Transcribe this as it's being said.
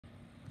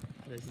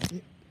binoculars, is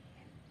it?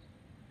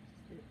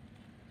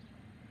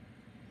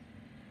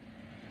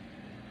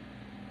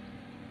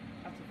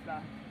 That's a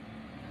flag.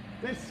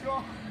 This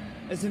one.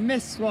 It's a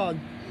missed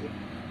one.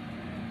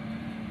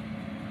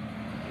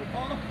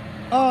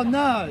 Oh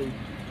no!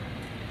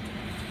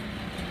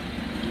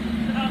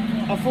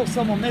 I thought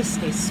someone missed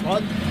this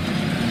one.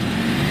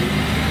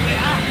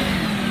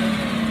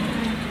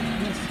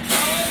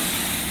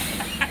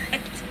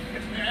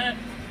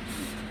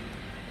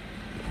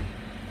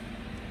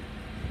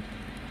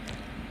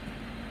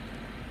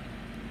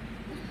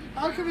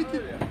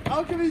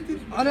 How come he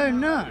didn't? I don't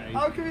know.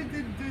 How come he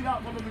didn't do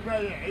that one on the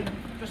way in?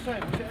 Just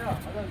saying, pick it up.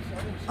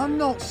 I'm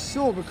not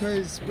sure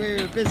because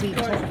we're busy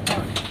talking.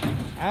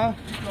 Huh?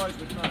 You guys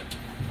would know.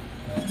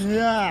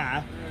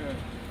 Yeah.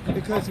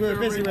 Because we're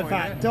busy with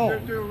that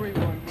dog. Do a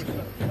rewind with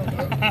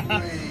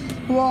that.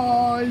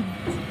 Why?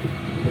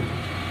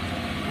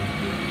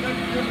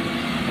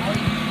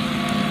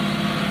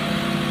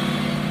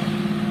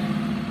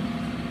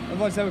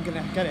 Otherwise they were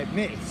going to get it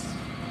missed.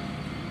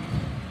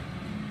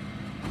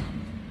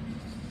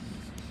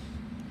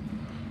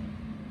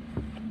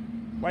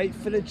 Wait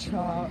for the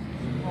chart.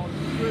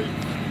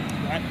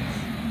 Right.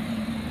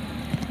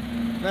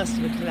 Rest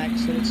of the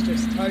collection, it's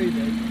just Toby.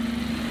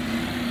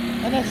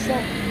 And that's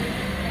all.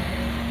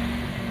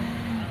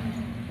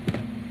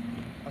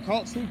 I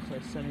can't see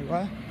Chris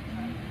anywhere.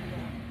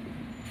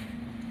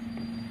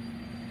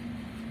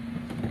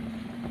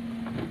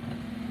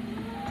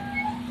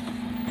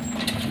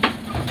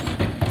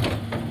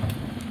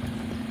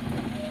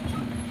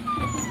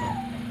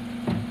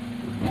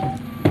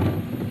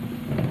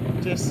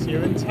 Just you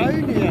and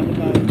Tony at the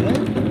moment.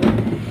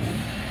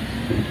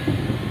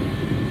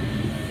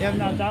 You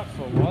haven't had that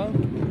for a while.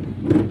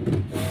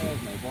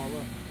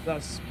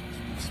 That's,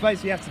 I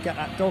suppose we have to get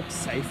that dog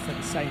safe at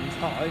the same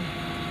time.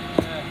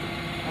 Yeah.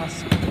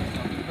 That's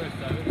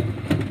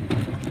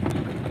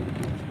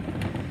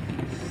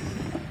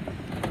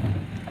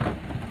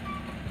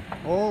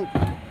oh.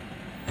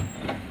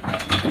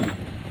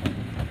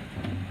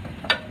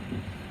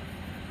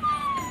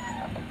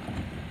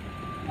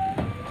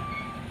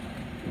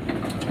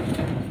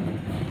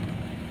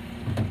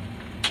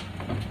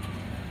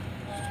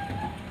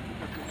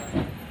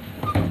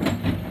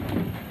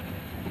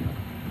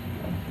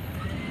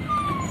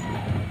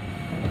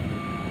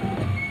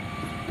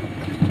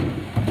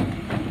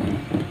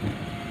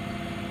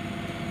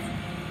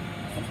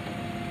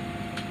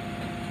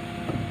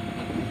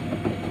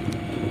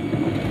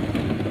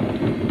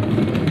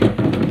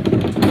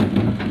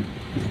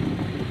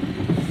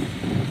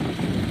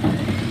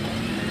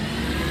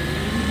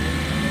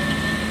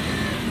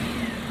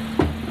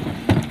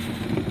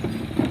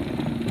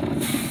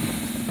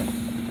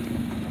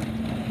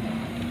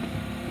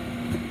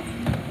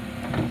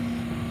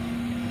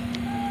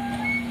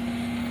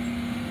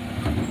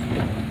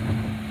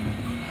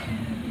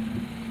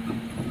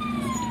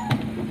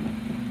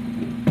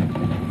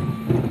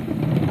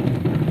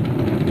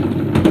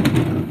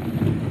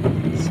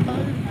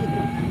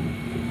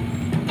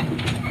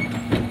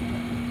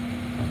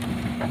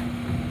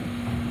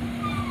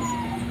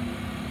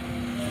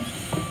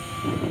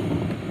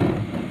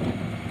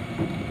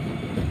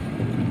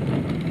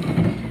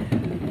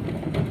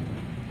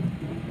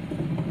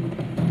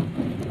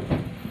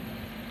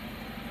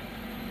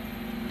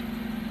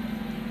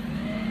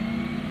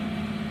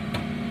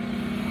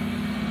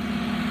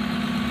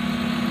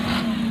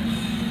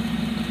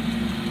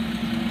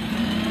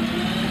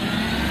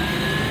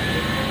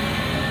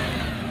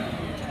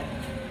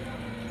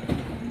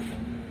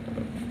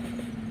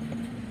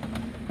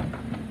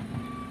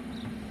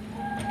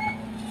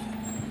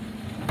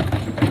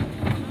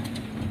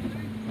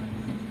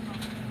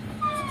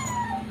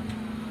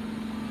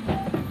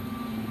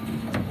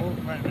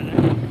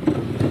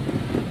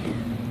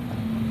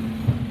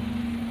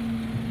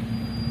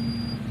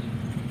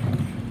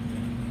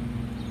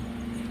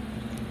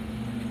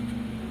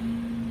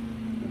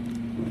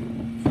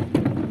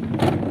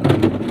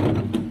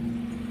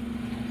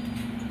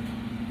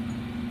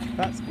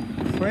 That's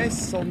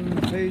Chris on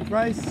the food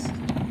race.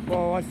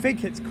 Well, I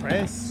think it's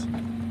Chris.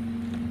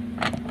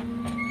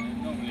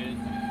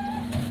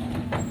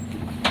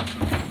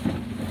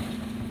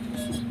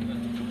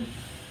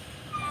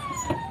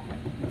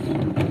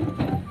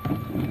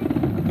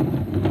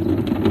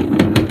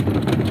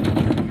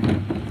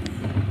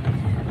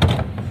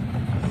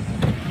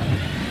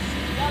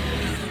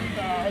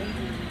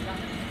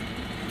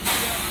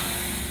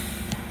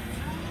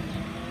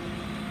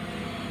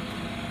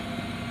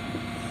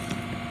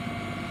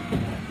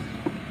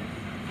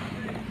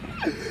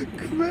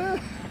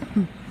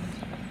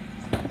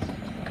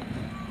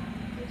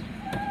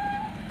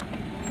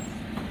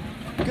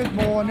 Good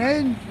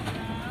morning.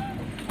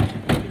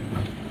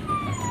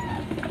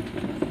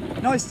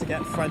 Nice to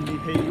get friendly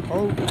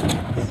people.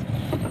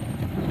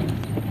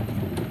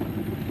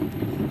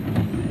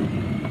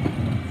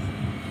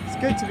 It's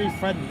good to be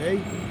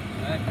friendly.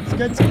 It's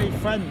good to be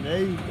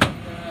friendly.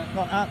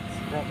 Not that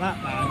what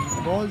that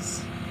man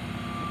was.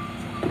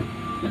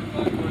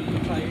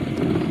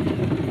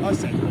 I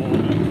said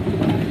morning.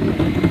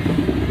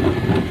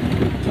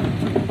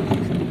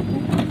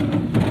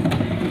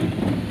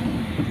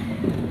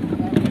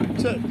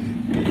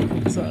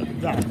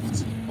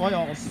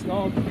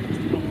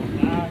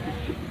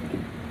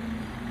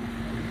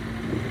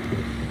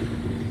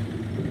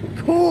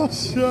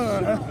 Porsche!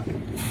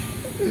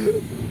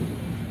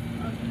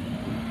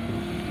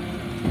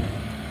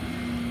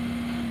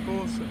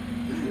 Porsche.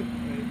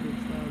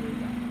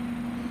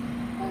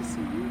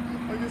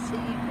 I can see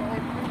you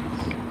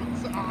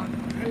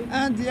going.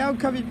 Andy, how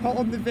come you put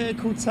on the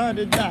vehicle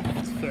turning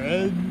left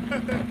thing?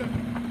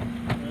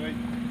 Really?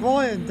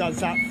 Brian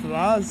does that for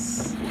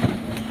us.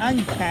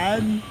 And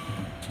Ken.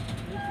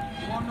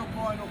 I'm not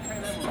buying or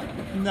Ken,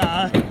 am No.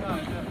 I? No.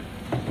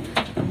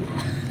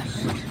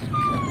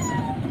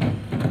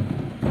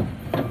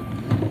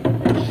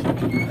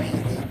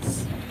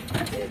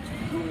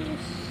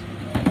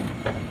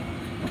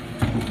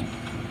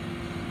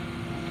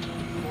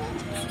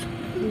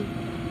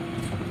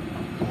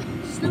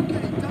 Still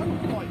getting done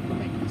quite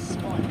quick,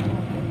 despite.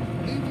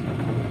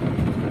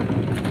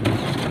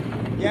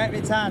 Yeah,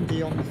 it's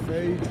Andy on the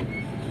food.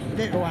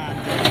 Little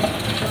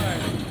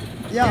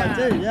Andy. Yeah,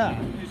 I do, yeah.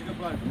 He's a good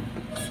bloke.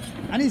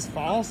 And he's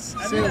fast.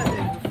 I've So, met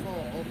him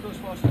before. Not as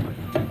fast as me.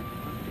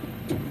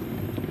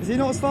 is he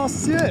not as fast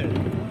as you?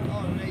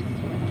 Oh,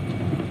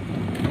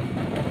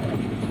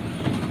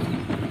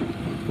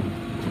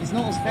 He's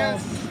not as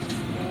fast.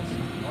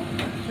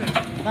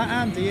 That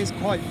Andy is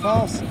quite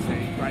fast, I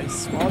think,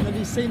 race one. Have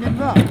you seen him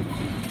run?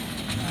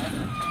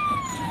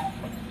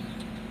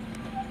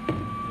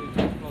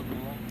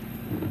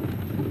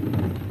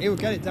 He'll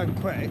get it done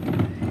quick.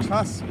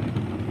 Trust me.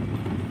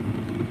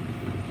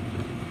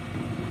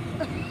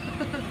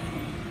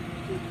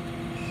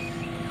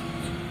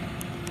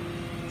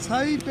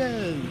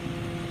 Toby!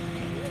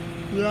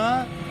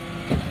 Yeah?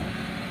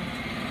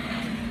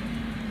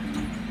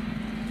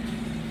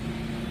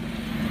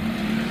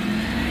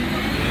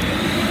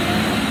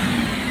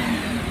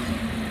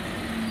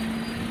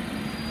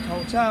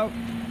 Watch out.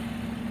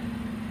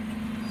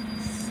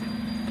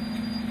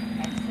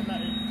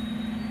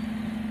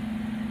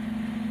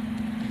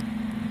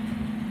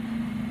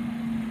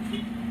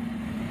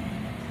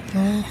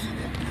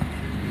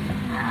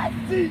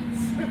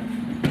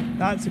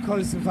 That's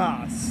because of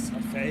us,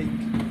 I think.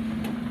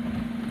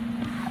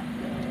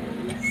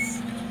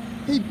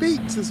 He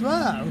beats as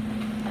well.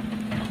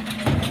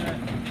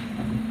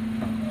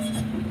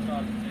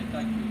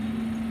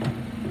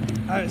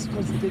 Oh, it's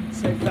because he didn't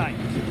say thank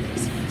you.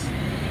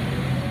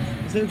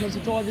 Is it because the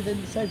driver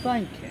didn't say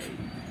thank you?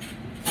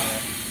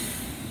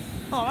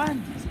 Oh,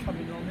 Andy's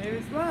coming on here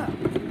as well.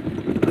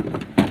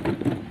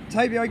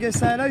 Toby, are you going to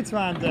say hello to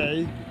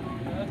Andy?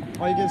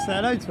 Are you going to say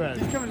hello to him?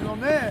 He's coming on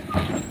there.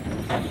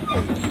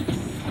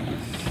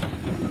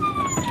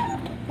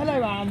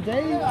 Hello,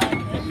 Andy.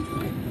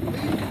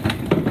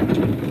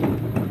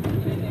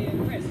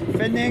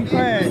 Finley and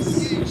Chris.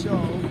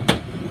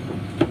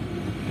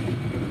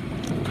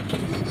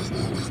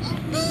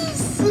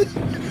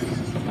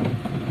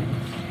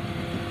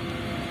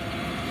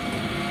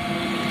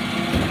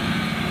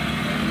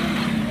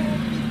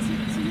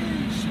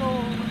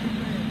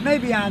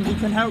 Maybe Andy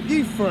can help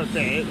you for a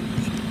bit.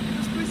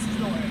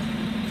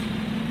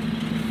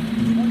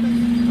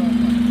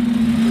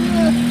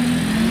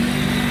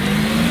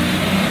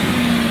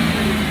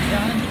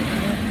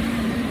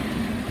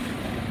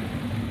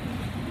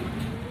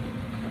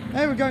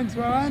 Hey, we're going to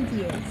where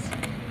Andy is.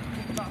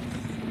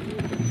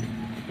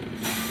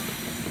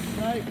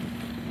 Right.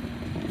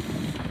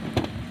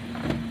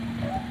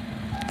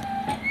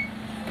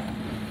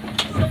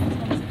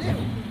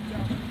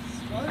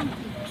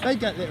 They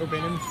get little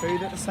bin and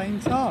food at the same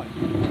time.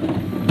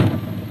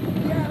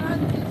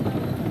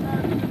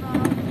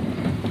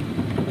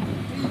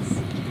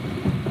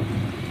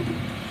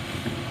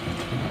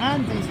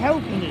 Andy's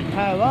helping you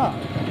pair up.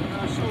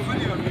 I saw a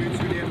video on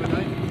YouTube the other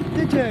day.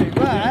 Did you?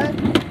 Where?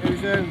 It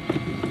was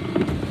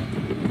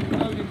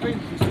loading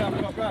bins in South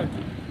Park Road.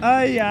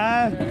 Oh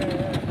yeah.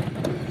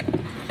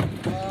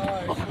 It's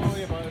all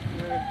about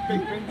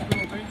big bins,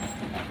 little bins.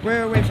 We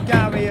were with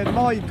Gary and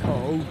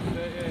Michael.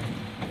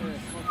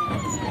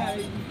 Yeah,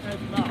 he paired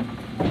them up.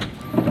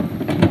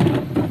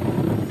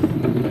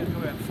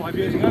 5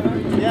 years ago.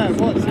 Yeah, it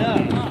was,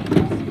 yeah.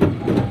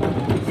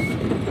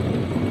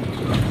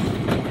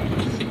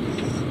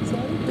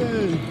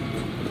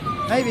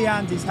 Maybe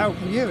Andy's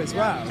helping you as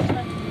well.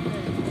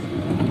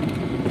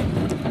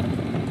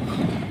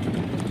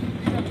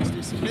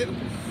 Just a little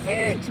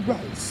It's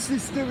right,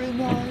 sister in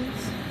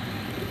eyes.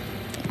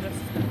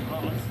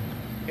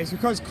 It's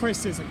because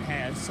Chris isn't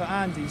here, so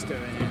Andy's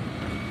doing it.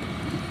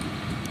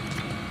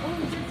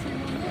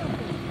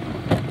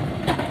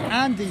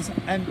 Andy's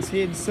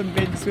emptying some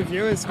bins with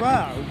you as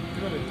well.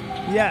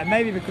 Yeah,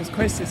 maybe because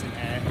Chris isn't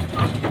here.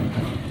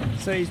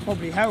 So he's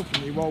probably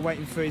helping you while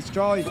waiting for his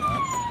driver.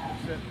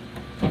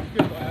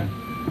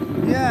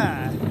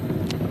 Yeah.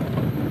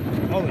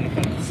 I would have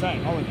done the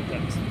same. I would have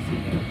done some few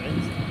little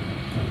bits.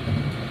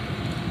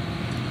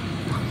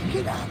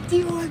 Look at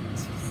Andy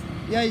once.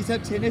 Yeah, he's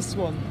emptying this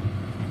one.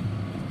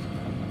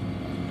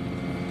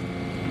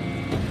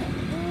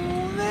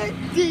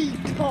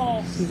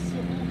 Medicos.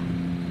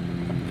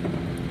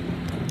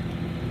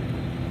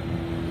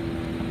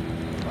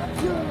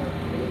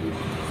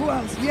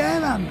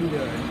 Troisième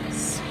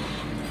ambulance.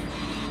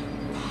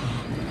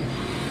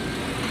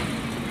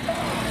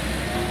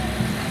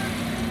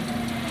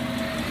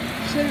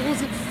 said it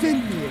wasn't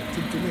Finley that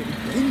did the little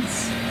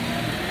things.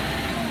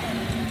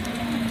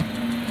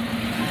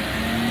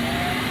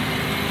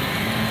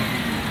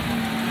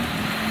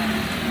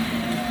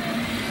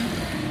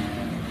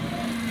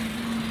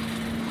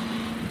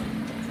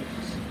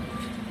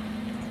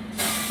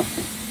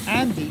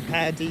 Andy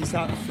paired these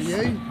up for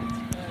you.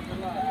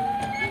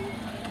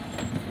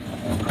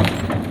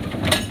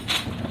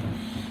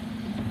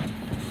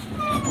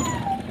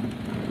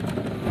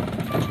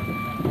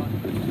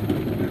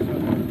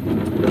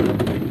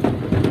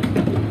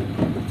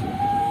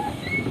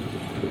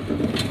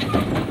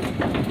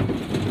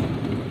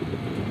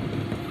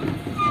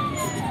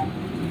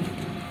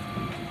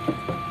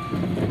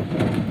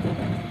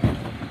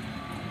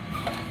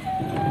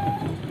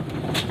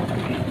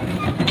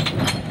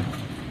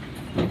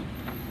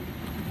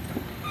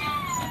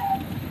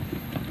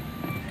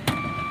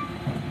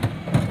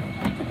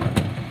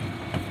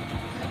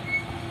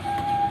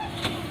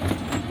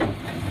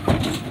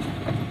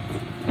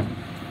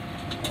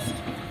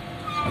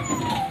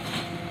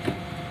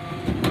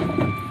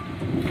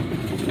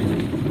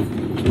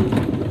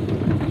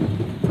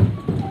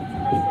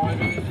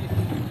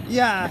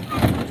 Yeah,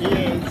 he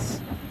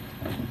is.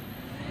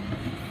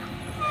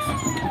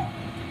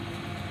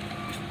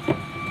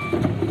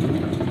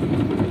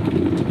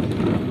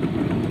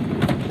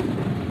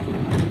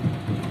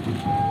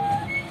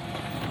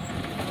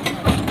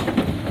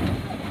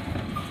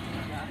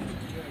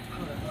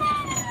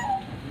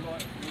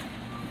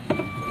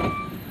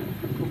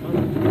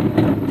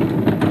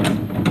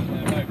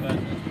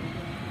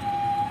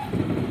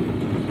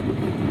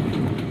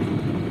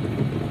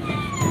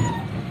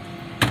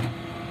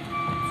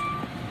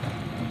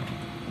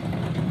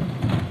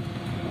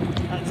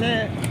 That's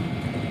it.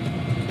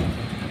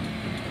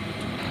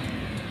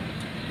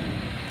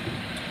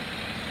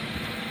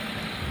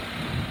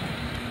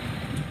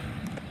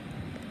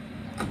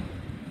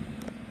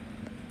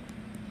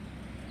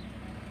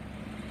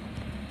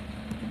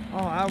 Oh,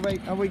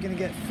 are we going to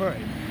get through?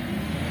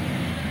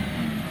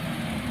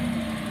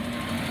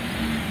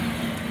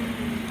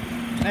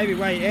 Maybe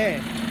wait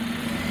here.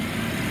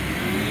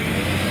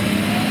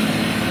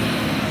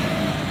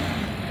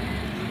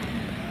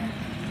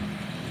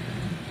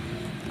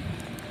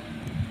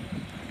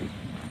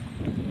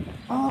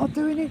 Oh,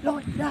 doing it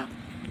like that.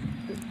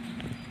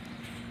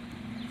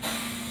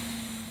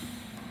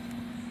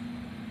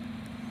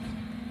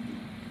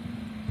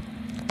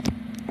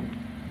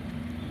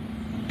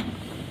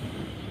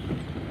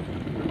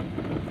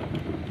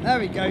 There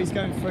we go, he's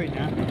going through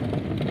now.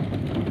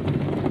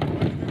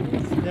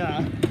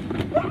 Yeah.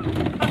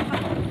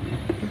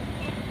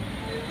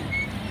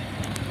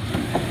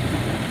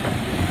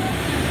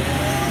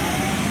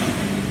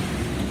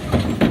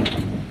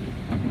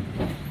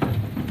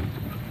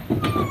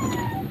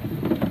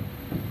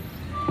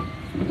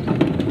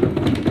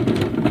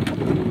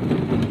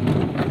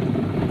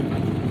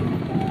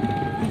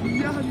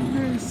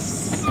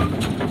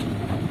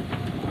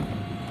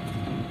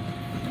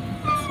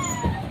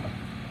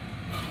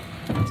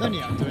 It's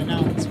only under an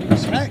hour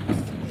to check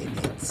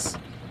minutes.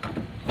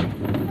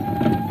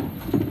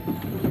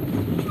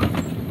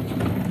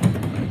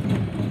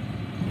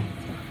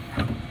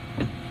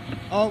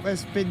 Oh,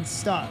 it's been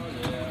stuck.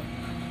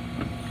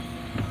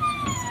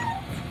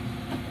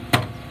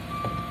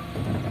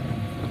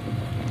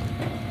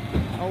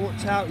 Oh,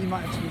 watch out, you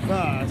might have to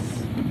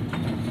reverse.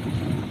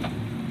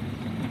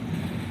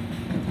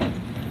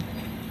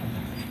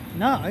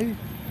 No.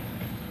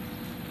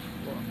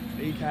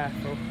 Be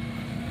careful.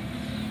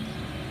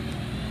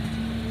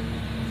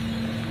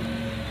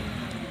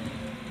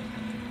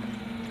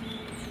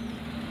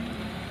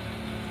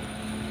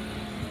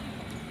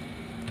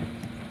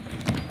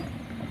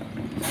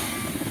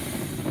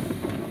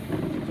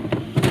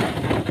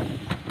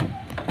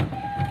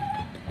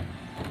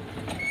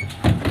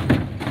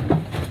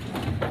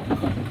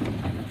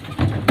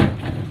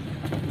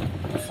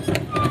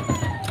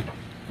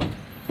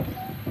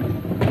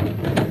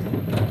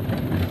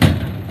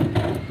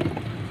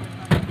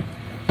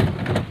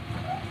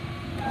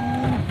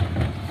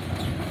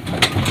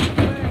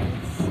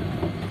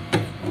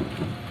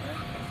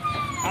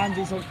 And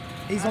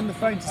he's on the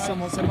phone to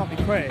someone, so it might be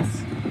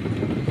Chris.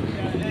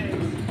 Yeah, it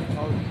is.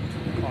 Oh,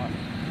 right.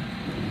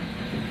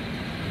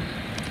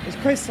 Is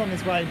Chris on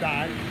his way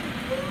back?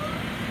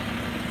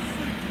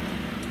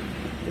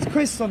 Is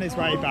Chris on his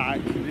way back?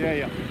 Yeah,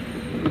 yeah.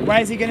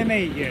 Where's he going to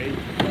meet you?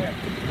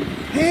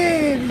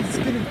 Here, he's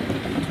going to...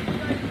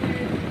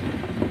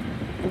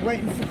 We're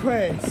waiting for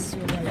Chris.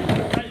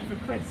 Waiting for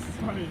Chris.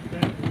 Sorry,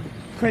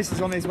 Chris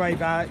is on his way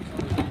back.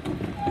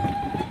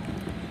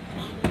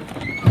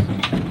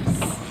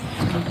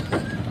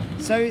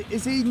 So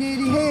is he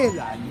nearly here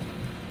then?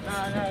 No,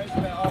 it's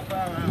about half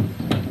hour out.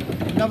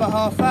 Another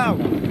half hour?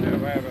 Yeah,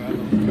 wherever.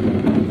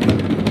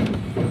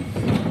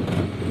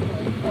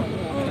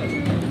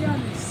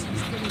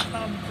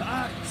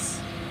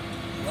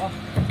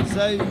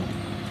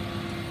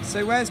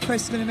 So where's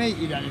Chris going to meet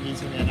you then if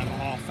he's going to be another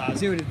half hour?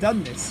 He would have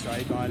done this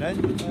straight by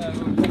then. We'll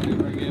probably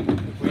bring him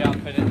if we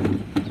outfit it.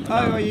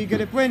 Oh, are you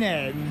going to bring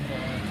him? Yeah.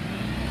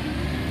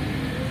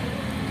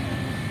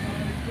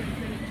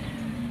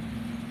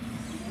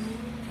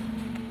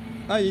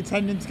 Oh, you're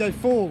tending to go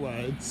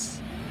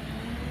forwards.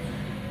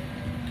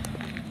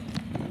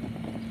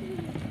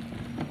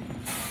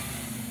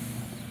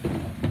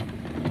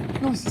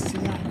 Nice to see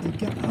Andy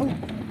get out.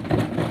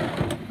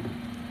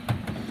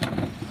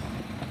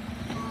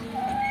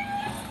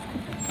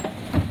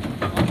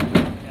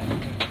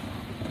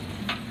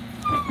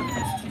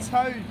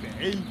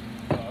 Toby.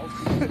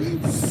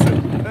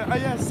 Oh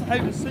yes,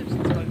 Homer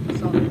Simpson's going to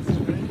start this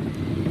street.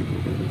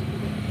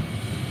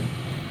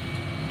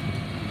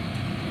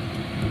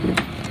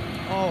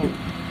 Oh,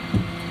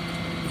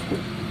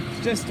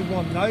 it's just the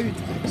one note.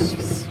 It's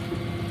just...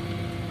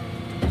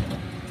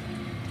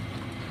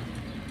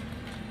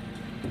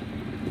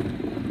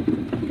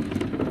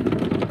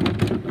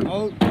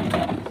 Oh.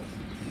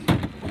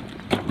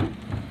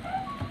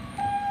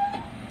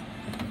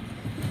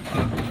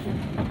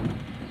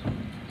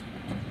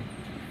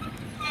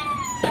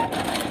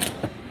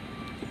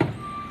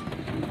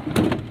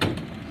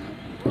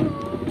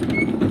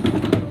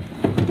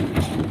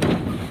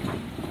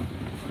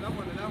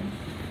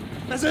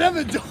 There's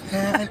another dog.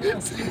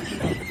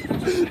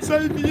 So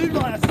you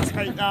might have to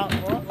take that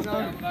one.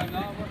 No.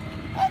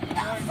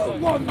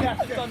 One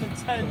left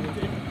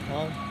unattended.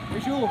 Oh.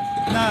 It's yours?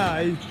 No.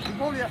 You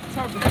probably have to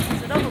tell me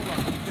there's another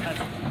one.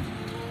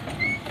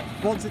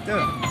 What's it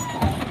doing?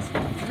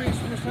 It's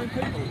from the same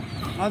people.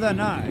 I don't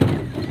know.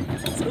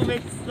 It's all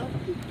mixed up.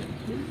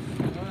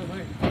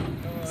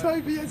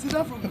 Toby, it's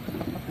another one.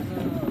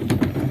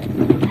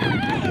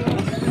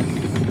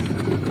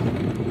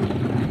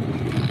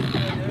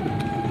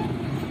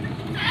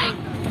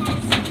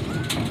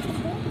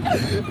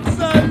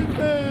 So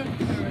good!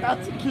 Had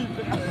to keep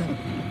it.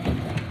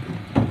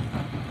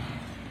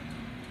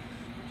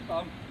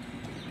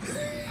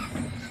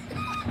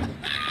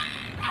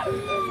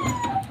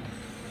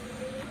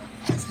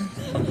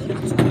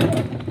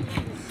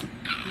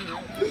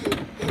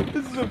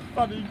 This is a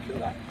funny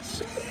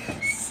collection.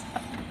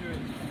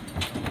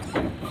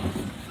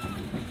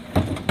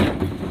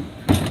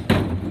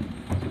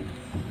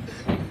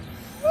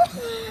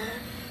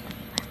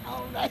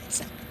 Oh, that's...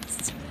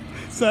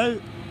 So,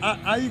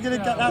 are you going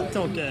to get that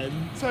dog in?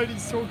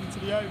 Tony's talking to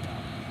the owner.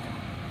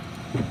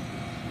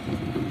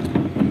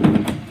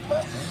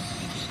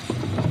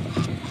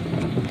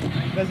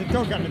 There's a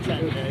dog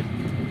unattended.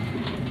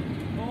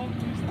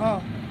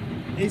 Oh,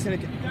 he's going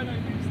to get... No,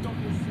 whose dog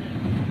is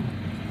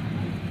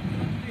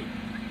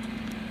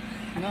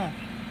it? No.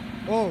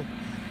 Oh,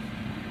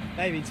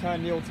 maybe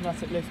turn the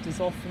automatic lifters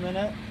off a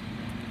minute.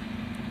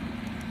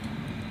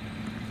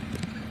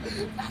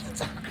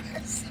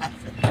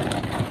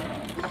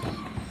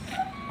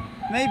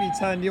 Maybe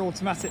turn the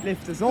automatic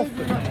lifters off a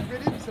minute.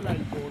 Maybe like an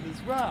insulate board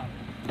as well.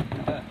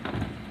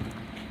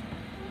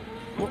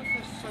 What's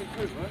this so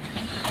good, right?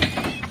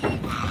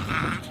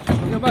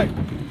 Your mate.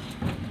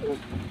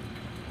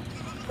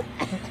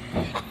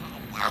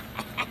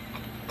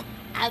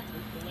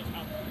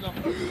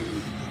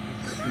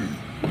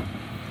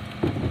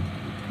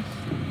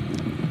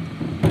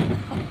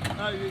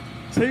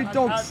 Two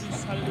dogs.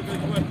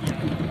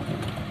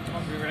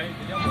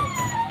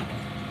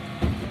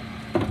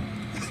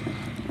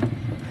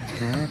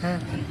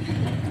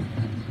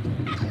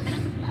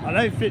 I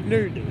don't think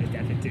Luna would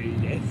ever do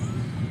this.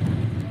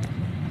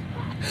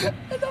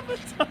 Another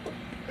dog.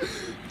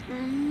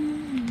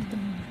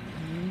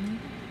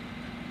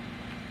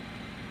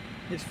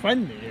 It's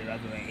friendly,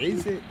 whoever it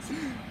is.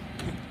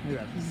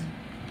 Whoever's.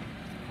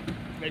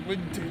 They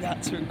wouldn't do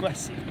that to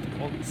aggressive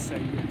dogs, so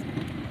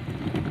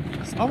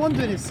I'm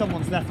wondering if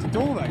someone's left the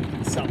door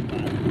open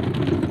somewhere.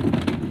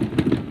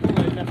 Or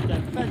they left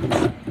their fence.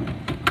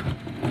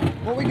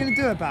 What are we going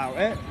to do about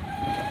it?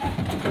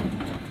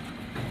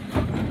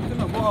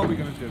 What are we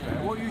going to do about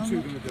it? What are you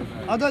two going to do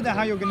about it? I don't know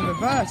how you're going to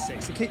reverse it,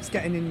 'cause it keeps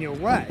getting in your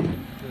way.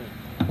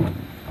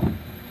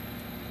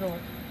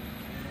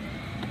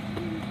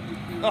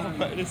 Oh,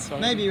 but this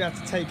one. Maybe you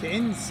have to take it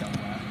in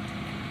somewhere.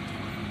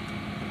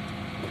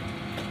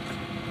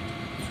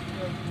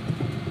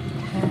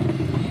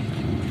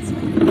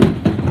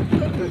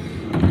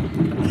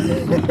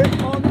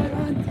 Oh no,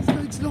 man, he's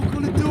going to knock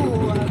on the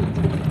door.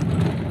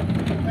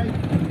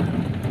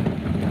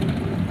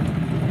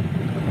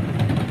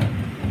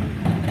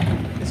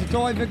 Is the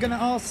driver going to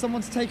ask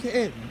someone to take it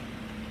in?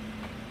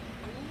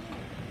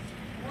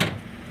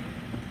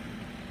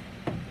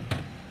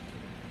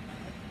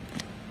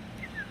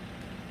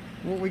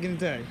 What are we going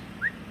to do?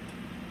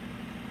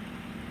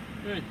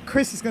 Hey.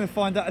 Chris is going to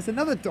find out there's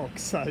another dog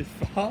so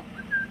far.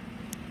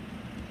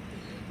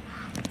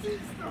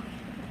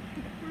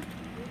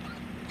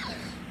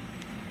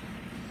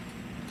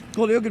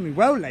 God, you're going to be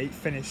well late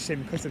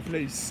finishing because of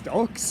loose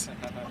stocks.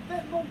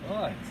 Right,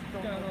 what's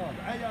going on?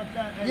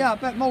 Yeah, I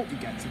bet Malty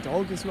gets a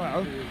dog as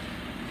well.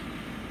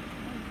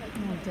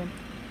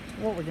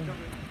 What we're going to...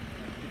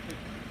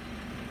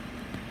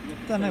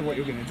 Don't know what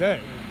you're going to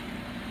do.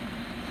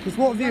 Because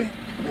what have you...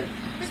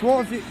 So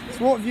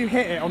what have you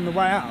hit it on the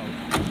way out?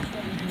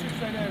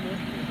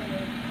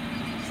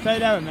 Stay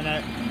there a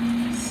minute.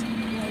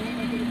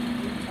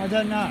 I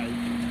don't know.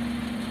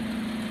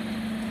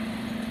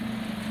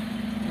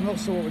 I'm not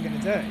sure what we're going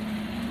to do.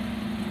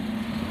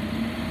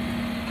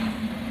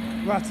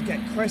 We'll have to get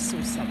Chris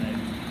or something.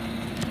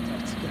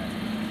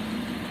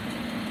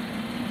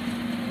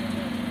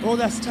 Oh,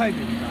 that's Toby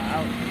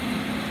now.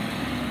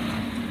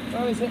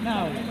 Where is it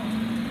now?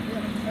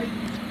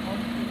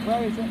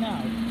 Where is it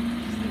now?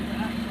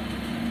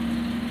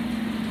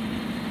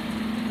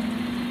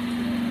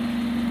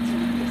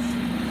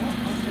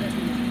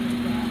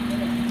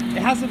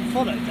 It hasn't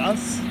followed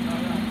us.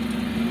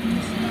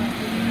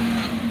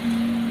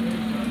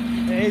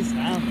 It is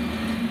now.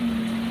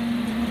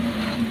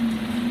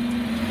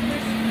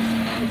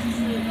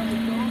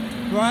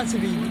 Right to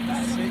be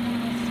sick.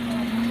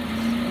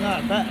 No,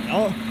 it better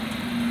not.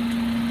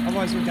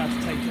 Otherwise we'd have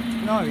to take it.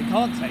 No, we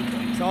can't take it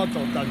because our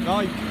dog doesn't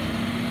like it.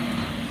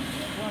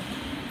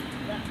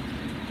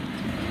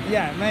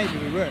 Yeah, maybe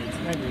we would.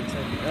 Maybe we'd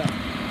take it up.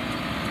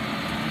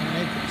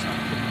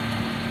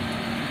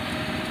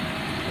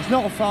 It's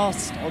not a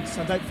fast dog,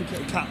 so I don't think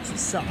it'll catch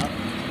us up.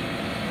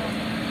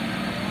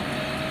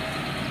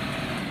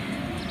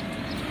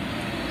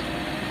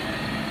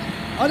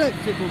 I don't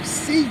think we'll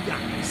see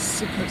that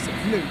because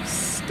of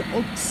loose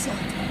dogs.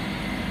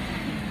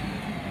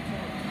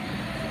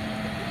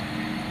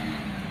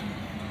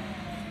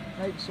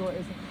 Make sure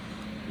it isn't.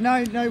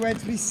 No, nowhere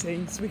to be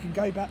seen, so we can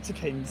go back to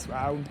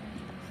Kingswell.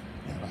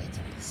 Nowhere to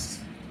be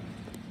seen.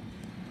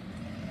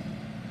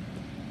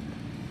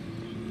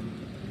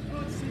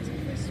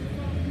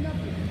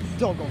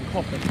 Dog on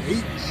Copper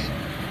Beach.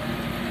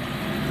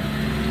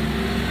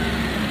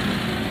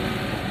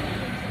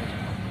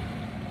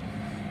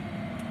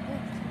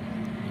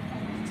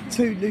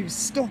 Two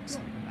loose dogs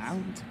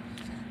around.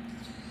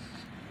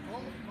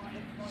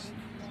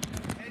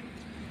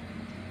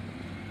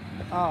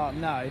 Oh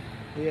no,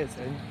 he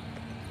isn't.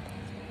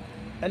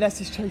 Unless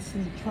he's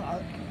chasing the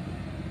truck.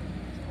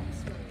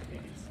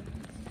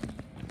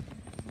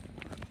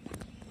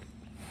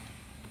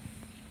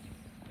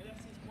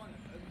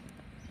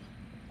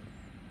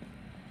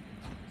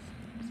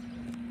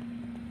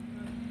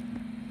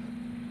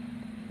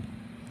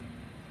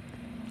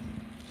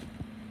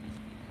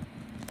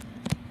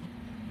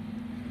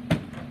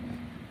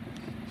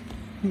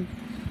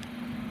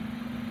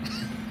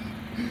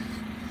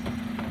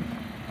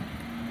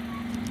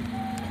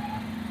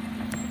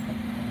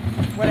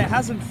 Well, it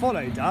hasn't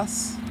followed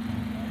us.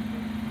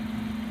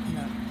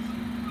 No.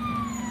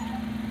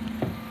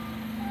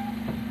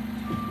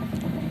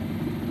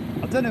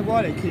 I don't know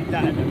why they keep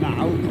letting them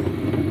out.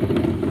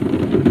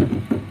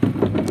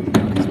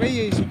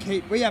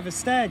 Because we have a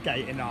stair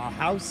gate in our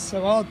house,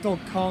 so our dog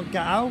can't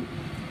get out.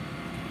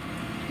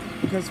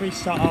 Because we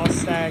shut our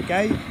stair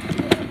gate.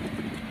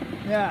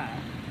 Yeah.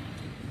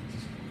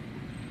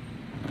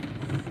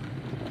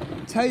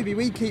 Toby,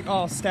 we keep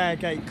our stair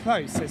gate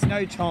closed. There's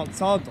no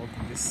chance our dog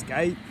will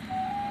escape.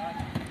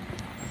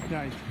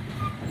 No.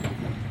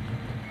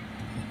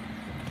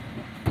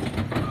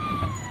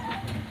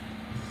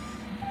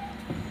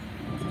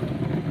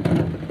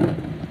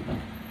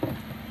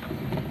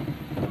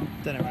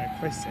 Don't know where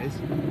Chris is.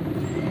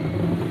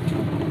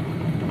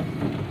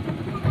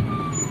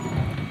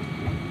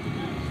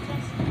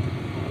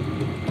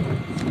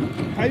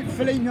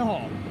 Hopefully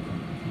not.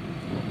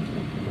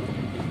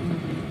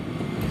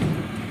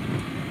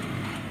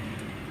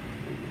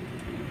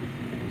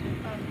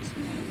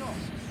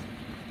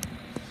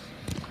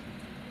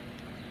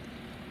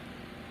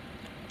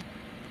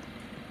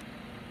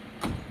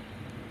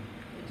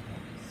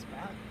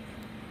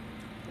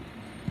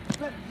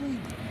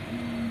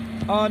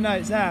 Oh no,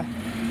 it's there.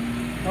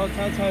 Tell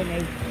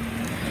Tony.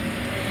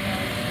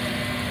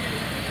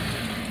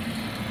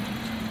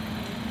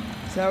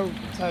 Tell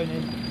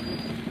Tony.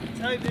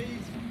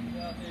 Toby's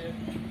out here.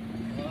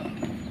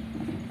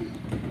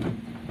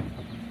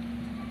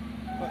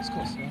 What's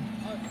costing?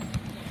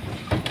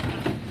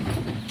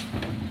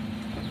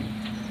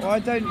 Why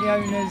don't the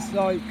owners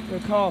like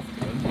look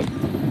after them?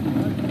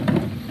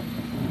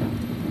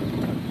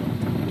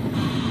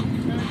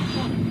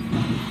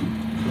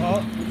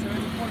 What?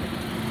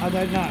 I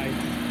don't know.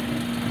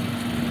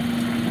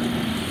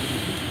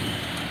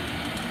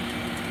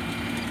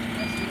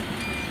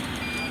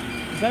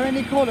 Is there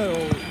any collar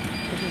or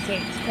because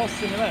it's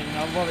costing the rent and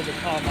I'm worried the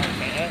car might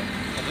hit it.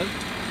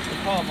 The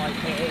car might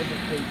hit it if it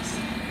keeps.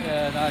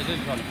 Yeah, no, he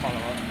didn't got a collar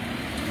on.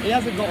 He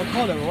hasn't got a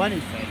collar or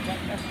anything.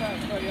 That's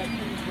where he had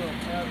Kingswell.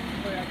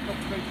 Where he had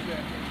Copper Beach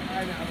there. I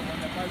had another one,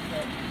 they're both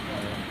there.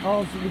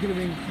 Oh, so we're going to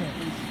be in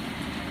clips.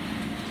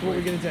 So what are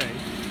we going to do?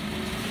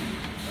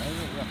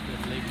 We'll have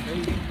to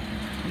leave it.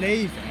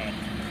 Leave it.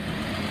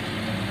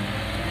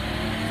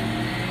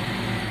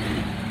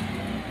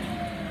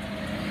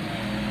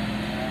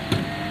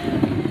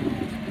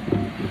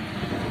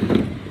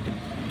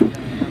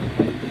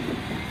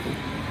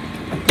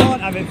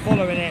 Can't have it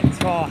following it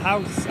to our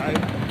house, so.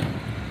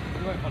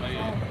 He won't follow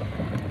you.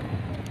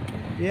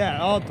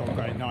 Yeah, our dog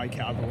won't like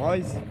it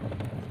otherwise.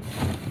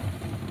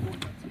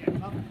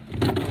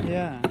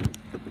 Yeah.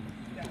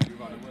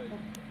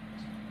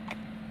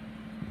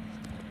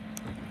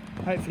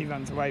 Hopefully he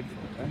runs away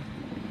before it though.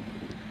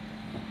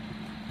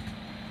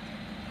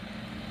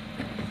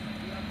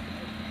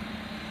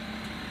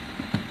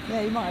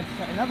 Yeah, he might have to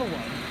get another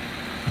one.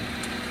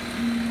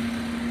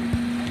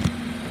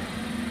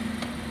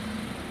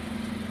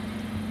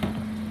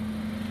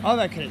 I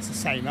reckon it's the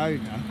same owner.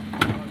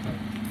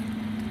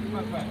 They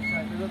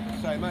look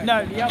the same, mate.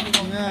 No, the other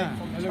one Yeah. came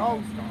from They the look-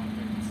 old start.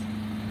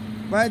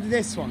 Where did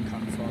this one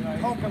come from? No,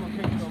 he'll come on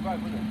Kingswell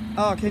Road, wouldn't it?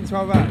 Oh,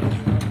 Kingswell Road.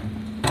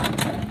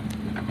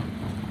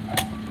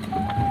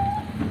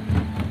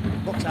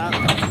 Watch out.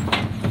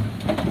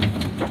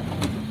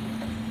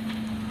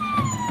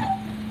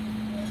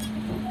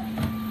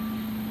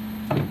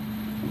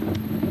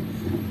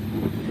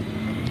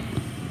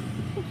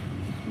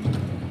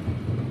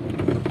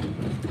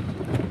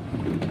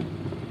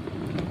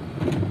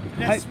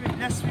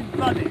 Let's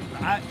run it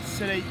back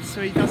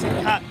so he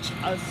doesn't catch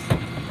us.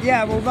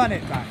 Yeah, we'll run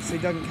it back so he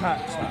doesn't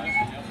catch us.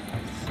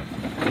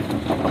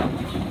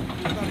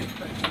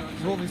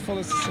 Will we follow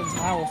us into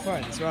Howell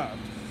Road as well?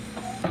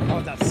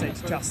 Oh, that's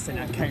says Justin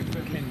that came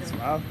from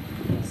Kingswell.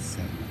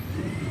 So,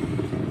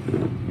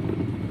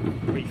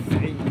 we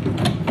think.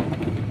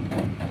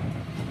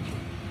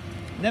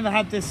 Never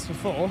had this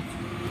before.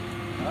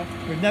 Huh?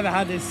 We've never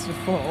had this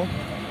before.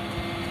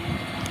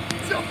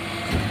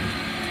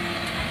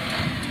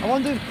 I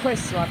wonder if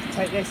Chris will have to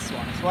take this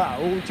one as well,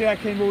 or do you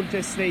reckon we'll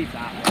just leave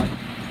that one?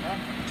 Huh?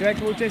 Do you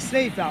reckon we'll just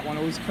leave that one,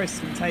 or is Chris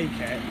can take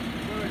it?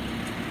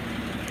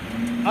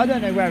 I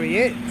don't know where he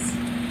is.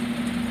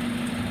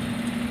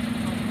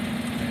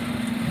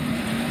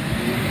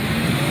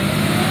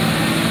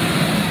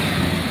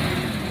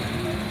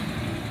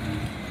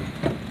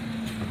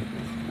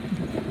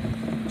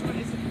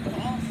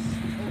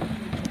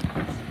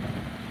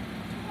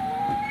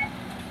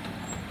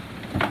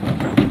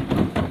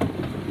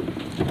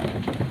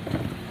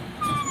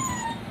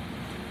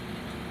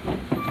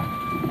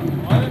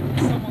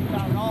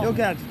 You're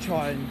going to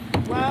try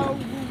and Well,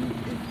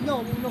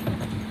 no,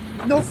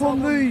 we'll knock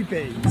on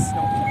Ruby's.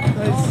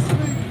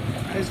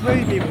 Because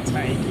Ruby will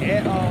take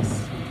it.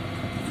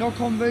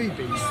 Knock on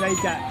Ruby's. They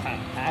get pet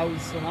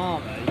pals from our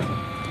road.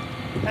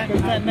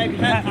 Because then maybe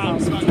pet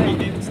pals might not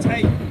be able to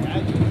take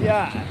it.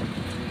 Yeah.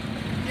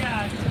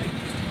 Yeah.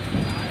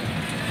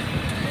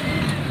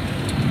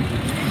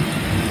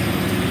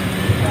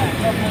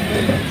 Knock on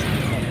Ruby's.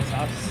 It's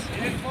us.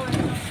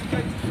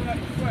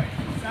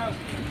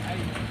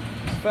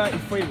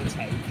 33 will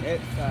take it.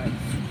 30.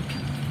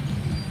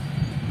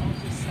 I'll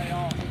just say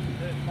after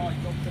that my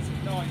dog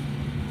doesn't die.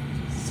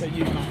 So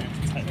you might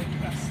have to take it.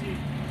 That's you.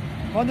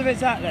 Wonder if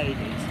it's that ladies.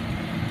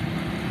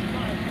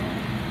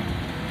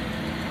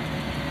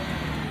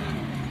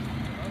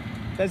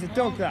 There's a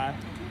dog there.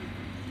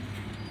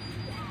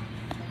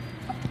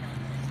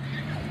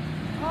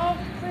 Oh,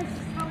 Chris is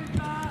coming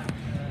back.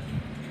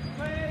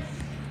 Chris.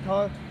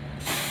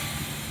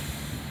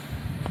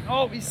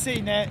 Oh, he's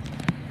seen it.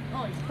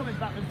 Oh, he's coming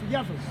back with the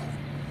others.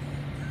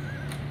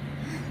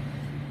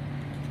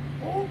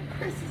 Oh,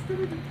 Chris is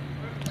doing it.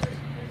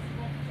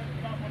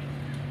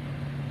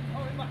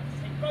 Oh, he might have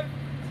to take both.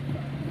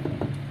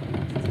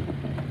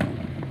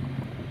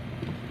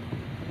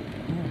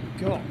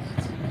 Oh, God.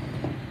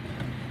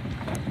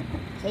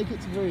 Take it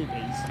to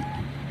Ruby's.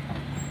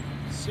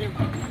 Shoot.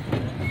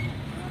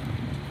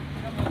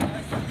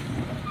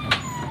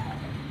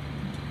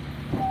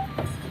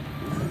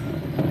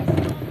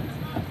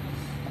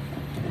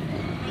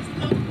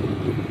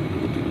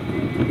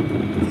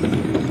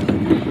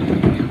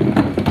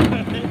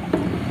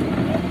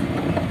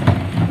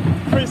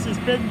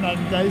 Bin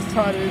Mondays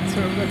turned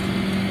into a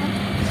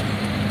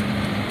rookie.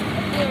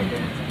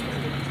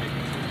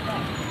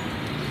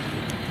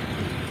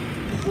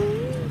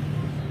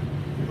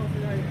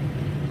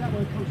 That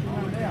one comes from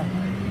around there.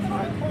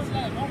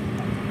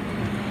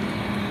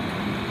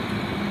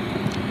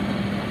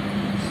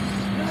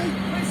 No,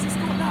 Chris has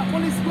got that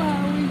one as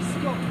well. He's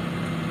got.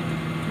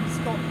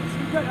 So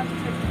we don't have to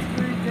take it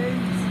to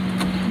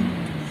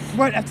Ruby's. We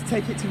won't have to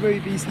take it to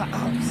Ruby's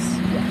house.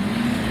 Yeah.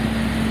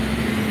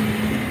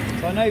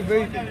 So I know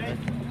Ruby.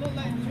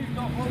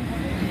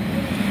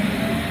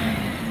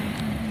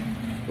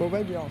 Well,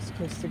 maybe ask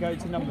Chris to go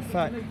to number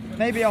 30.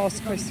 Maybe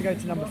ask Chris to go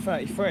to number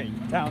 33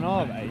 down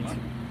our road.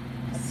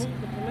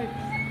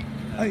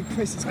 Oh,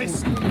 Chris is called.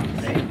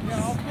 Yeah,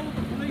 I'll call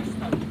the police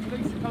though. The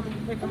police are coming to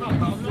pick them up,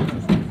 but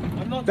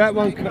I'm not. That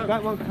won't come come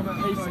out.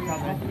 He's coming.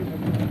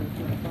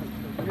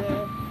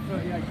 Yeah,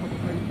 38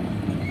 Copperfield.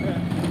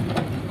 Yeah.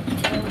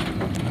 I'll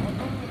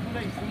call the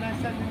police and they're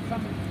sending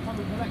somebody to come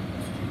and collect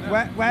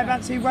them.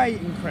 Whereabouts are you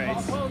waiting, I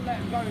Chris? can't let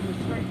them go in the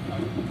street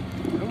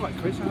though. Alright,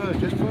 Chris, I heard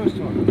just first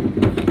time.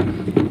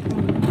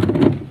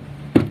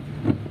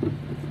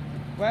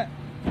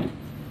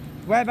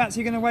 Whereabouts are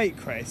you going to wait,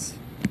 Chris?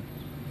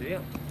 Yeah.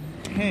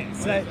 Here,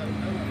 so.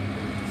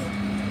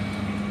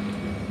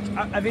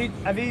 Have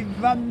you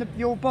run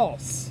your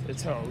boss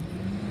at all?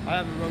 I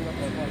haven't rung up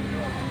my phone.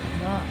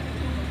 No.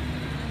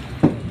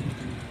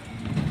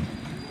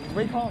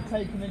 We can't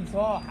take him into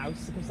our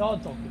house because our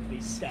dog would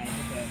be scared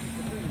of it.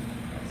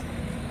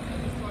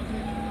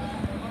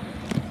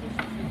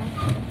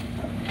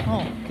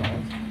 Oh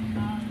God.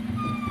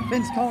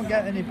 Vince can't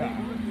get any better.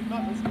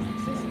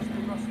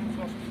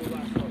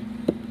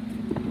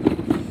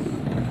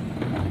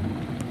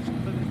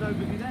 But there's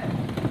nobody there.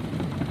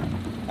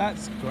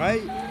 That's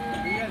great.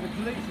 Yeah, the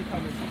police are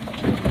coming.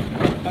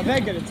 Are they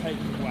going to take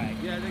him away?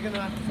 Yeah, they're going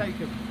to have to take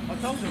him. I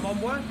told them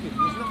I'm working.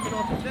 There's nothing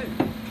I can do.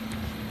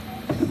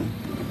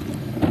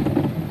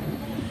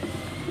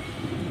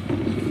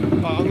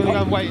 Right, I'm going to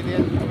go and wait at the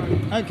end of the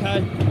road.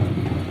 Okay.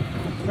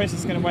 Chris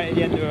is going to wait at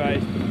the end of the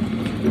road.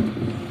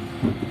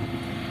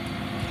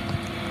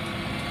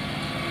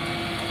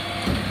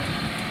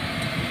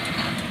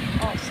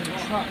 Oh, so the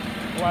truck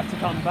will have to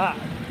come back.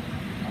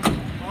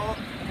 Oh,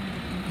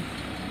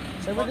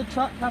 So will the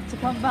truck have to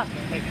come back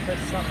and take Chris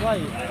that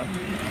way?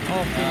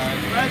 Oh,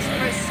 where's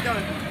Chris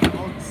going?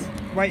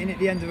 waiting at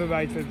the end of the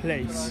road for the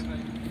police.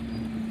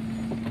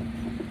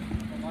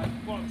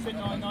 What's it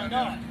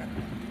 999?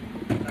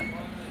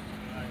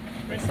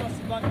 Chris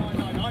lost the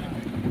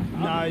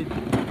 1999. No.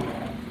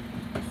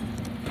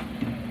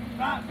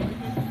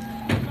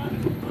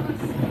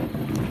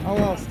 I'll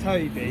ask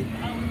Toby.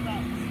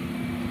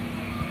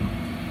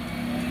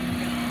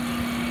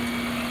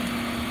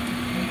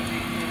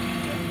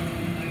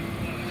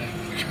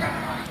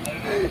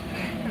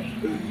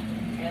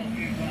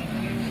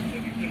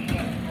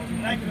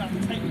 They're going to have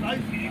to take both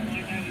of them.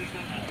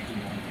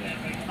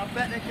 I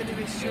bet they're going to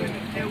be suing the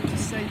hill to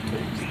save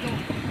Luke's dog.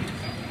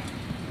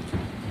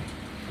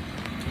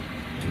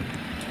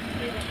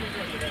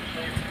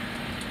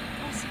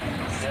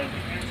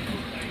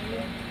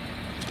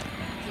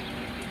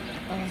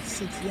 Oh,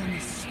 so to them,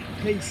 it's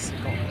police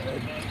have got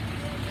them.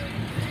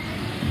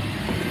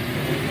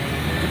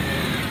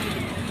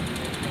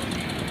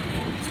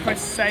 Is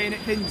Chris staying at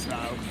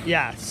Kingsvale?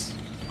 Yes.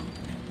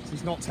 So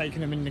he's not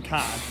taking them in the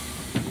cab.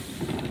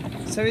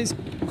 So is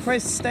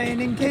Chris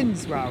staying in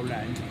Kingswell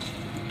then?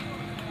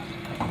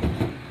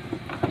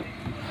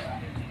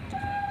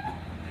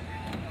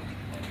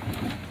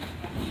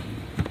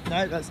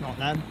 No, that's not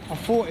them. I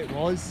thought it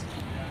was.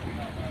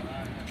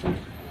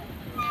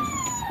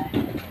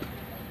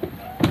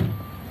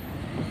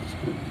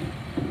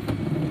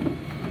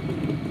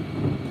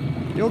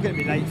 You're going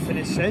to be late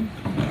finishing.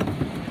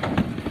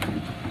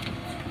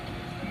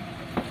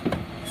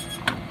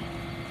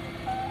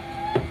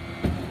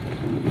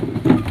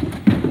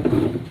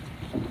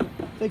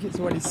 I think it's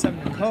already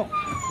 7 o'clock.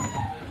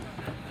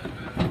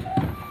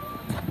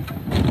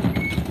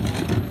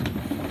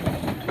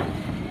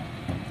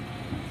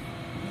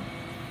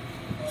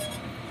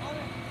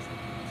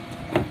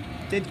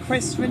 Did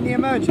Chris ring the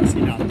emergency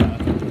number?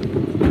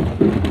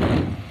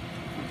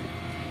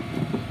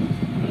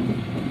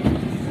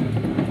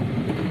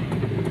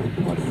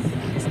 What is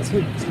that?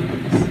 Two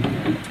twos.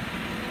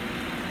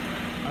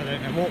 I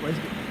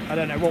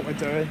don't know what we're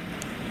doing.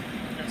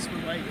 Yes,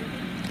 we're waiting.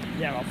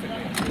 Yeah, I'll figure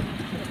it out.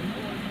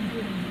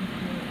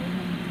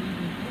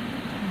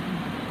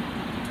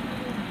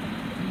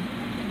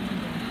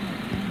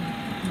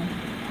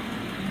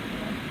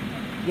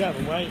 Yeah,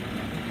 we'll wait.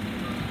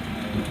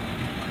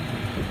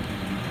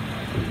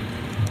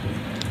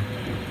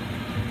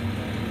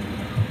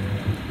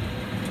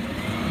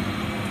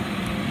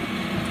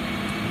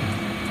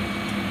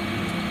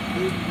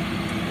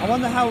 I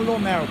wonder how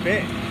long they'll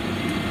be.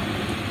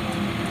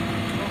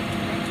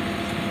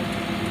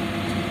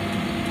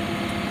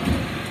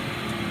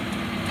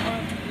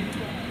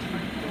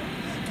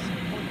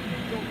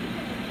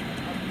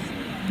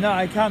 No,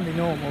 it can be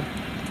normal.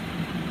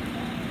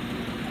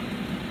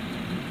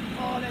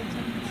 Oh, they're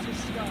taking us to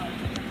Sky.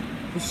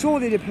 But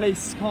surely the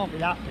police can't be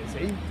that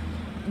busy.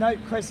 No,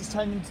 Chris is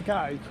telling him to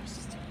go.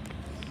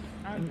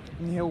 And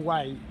he'll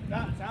wait.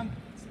 That's ambulance.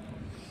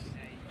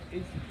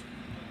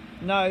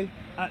 No,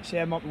 actually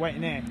I might be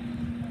waiting here.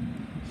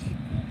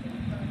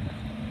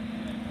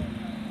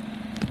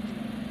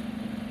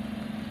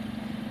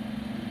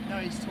 No,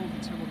 he's talking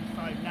to him on the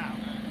phone now.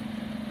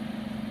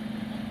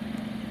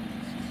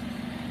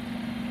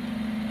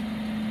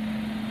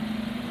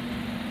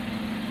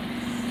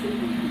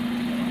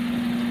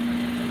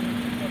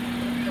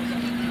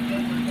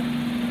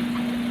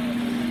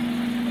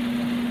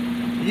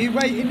 Are you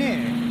waiting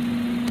here?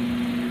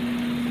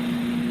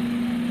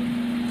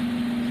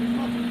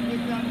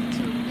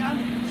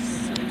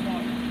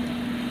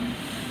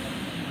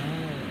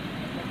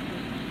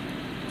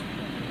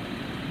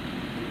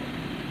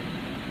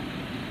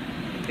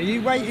 Are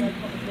you waiting?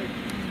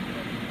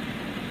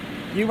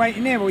 You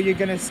waiting here, or are you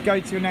going to go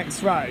to your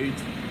next road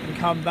and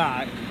come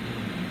back?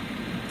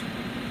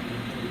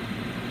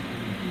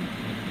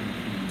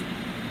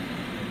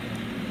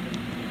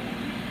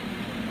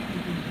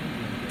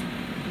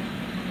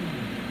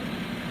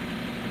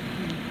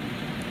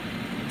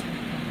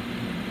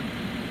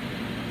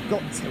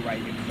 Got to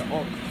wait a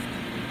clock.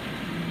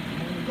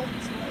 Got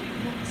to wait.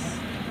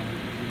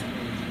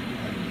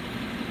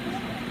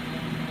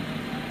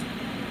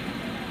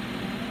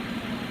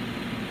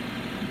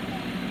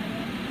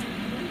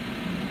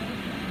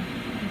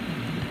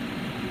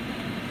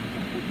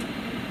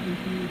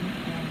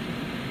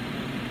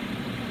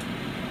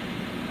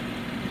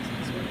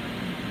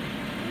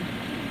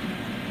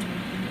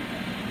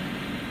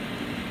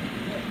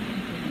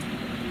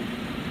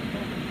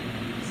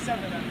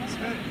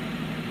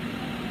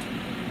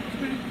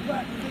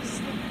 Back.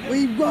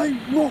 We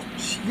won't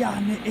watch,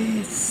 Jan, it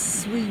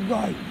is. We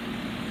won't.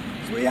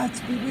 So we had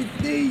to be with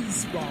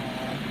these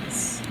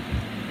ones.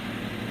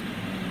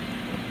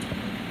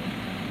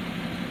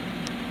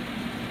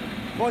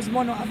 Why does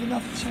mine not have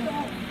enough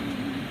chance?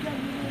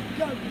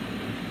 Go.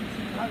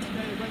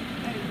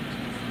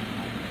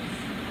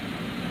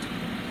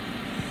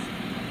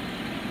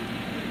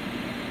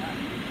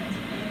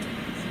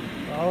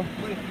 Oh.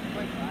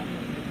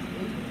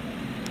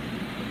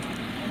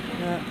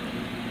 Yeah.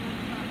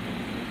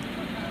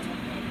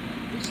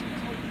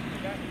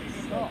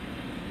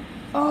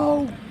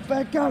 Oh,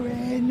 they're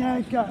going,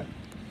 there go.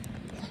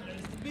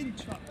 The bin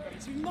truck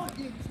goes, we might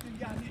be able to do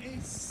that, it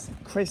is.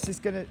 Chris is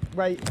going to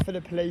wait for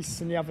the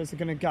police and the others are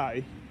going to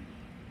go.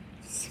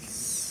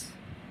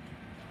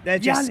 They're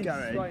just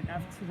going. Won't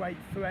have to wait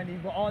for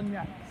anyone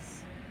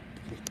else.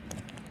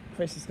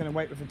 Chris is going to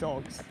wait with the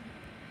dogs.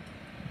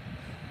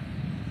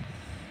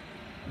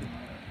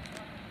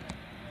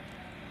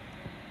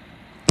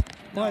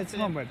 By the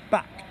time we're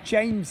back,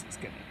 James is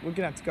we're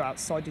gonna have to go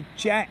outside of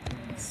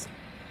James.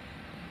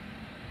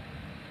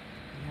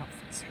 Out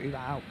for 2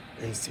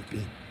 hours.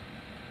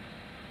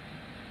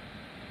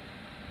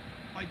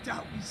 I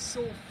doubt we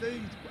saw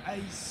food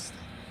waste.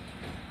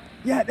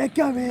 Yeah, they're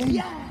going.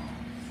 Yeah.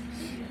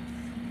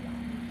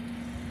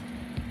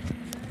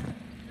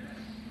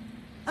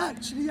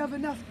 Actually have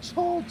enough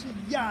charge,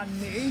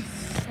 Yanni.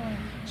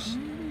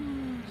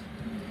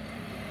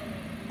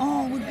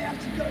 Oh, would they have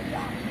to go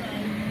that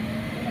way?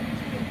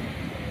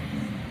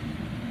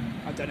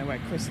 I don't know where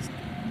Chris is.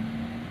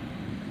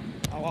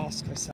 I'll ask Chris.